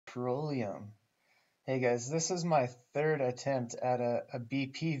Petroleum. Hey guys, this is my third attempt at a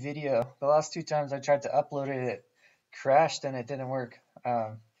BP video. The last two times I tried to upload it, it crashed and it didn't work.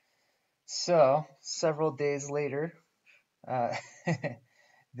 So, several days later, uh,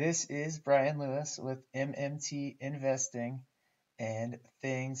 this is Brian Lewis with MMT Investing, and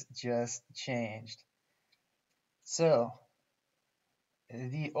things just changed. So,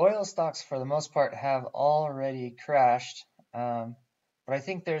 the oil stocks for the most part have already crashed, but I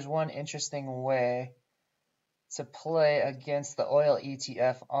think there's one interesting way to play against the oil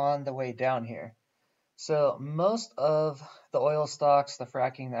ETF on the way down here. So most of the oil stocks, the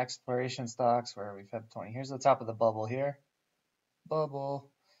fracking, the exploration stocks, where we've had 20, here's the top of the bubble here. Bubble,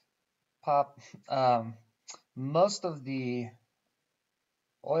 pop. Most of the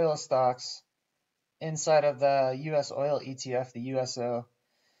oil stocks inside of the US oil ETF, the USO,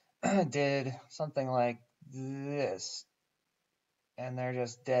 did something like this, and they're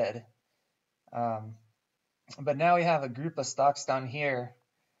just dead. But now we have a group of stocks down here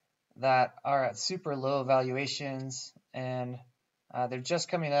that are at super low valuations, and they're just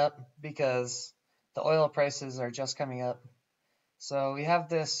coming up because the oil prices are just coming up. So we have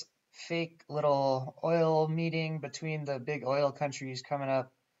this fake little oil meeting between the big oil countries coming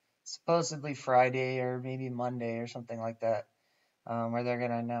up, supposedly Friday or maybe Monday or something like that, where they're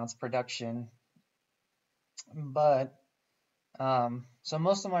going to announce production. But so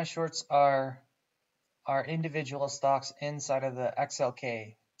most of my shorts are individual stocks inside of the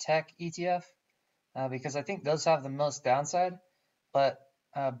XLK Tech ETF, because I think those have the most downside. But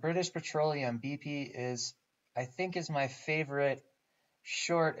British Petroleum, BP, I think is my favorite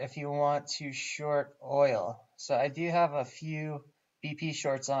short if you want to short oil. So I do have a few BP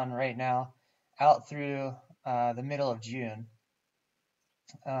shorts on right now out through the middle of June.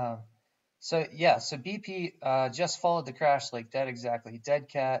 So BP just followed the crash like dead, exactly. Dead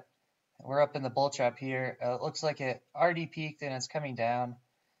cat. We're up in the bull trap here. It looks like it already peaked and it's coming down.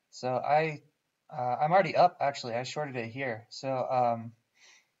 So I'm already up, actually. I shorted it here. So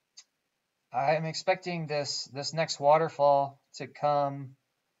I'm expecting this next waterfall to come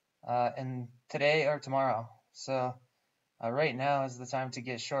in today or tomorrow. So right now is the time to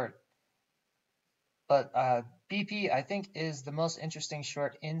get short. But BP, I think, is the most interesting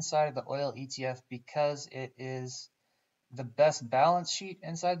short inside of the oil ETF because it is the best balance sheet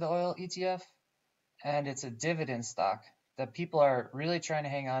inside the oil ETF, and it's a dividend stock that people are really trying to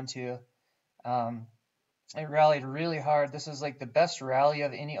hang on to. It rallied really hard. This is like the best rally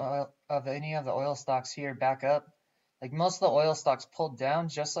of any of the oil stocks here back up. Like most of the oil stocks pulled down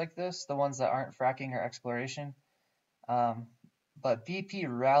just like this, the ones that aren't fracking or exploration. But BP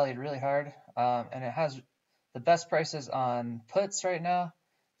rallied really hard, and it has the best prices on puts right now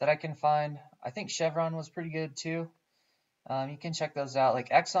that I can find. I think Chevron was pretty good too. You can check those out. Like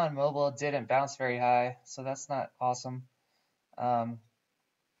ExxonMobil didn't bounce very high, so that's not awesome.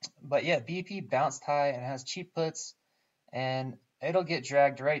 But yeah, BP bounced high and has cheap puts, and it'll get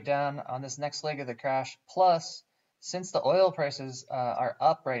dragged right down on this next leg of the crash. Plus, since the oil prices are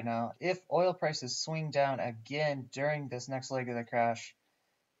up right now, if oil prices swing down again during this next leg of the crash,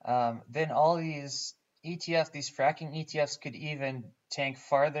 then all these ETFs, these fracking ETFs, could even tank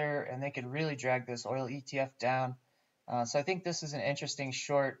farther, and they could really drag this oil ETF down. So I think this is an interesting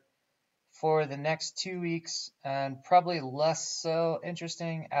short for the next 2 weeks, and probably less so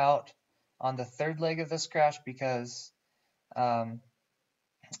interesting out on the third leg of this crash because you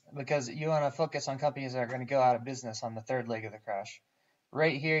want to focus on companies that are going to go out of business on the third leg of the crash.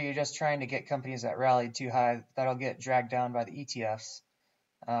 Right here, you're just trying to get companies that rallied too high that'll get dragged down by the ETFs.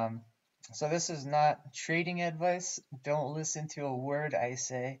 So this is not trading advice. Don't listen to a word I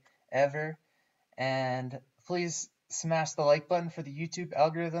say ever. And please smash the like button for the YouTube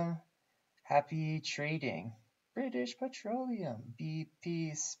algorithm. Happy trading. British Petroleum,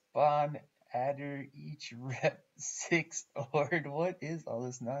 BP, Spawn, Adder, each rep 6 ord. What is all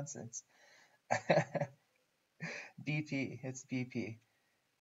this nonsense? BP, it's BP.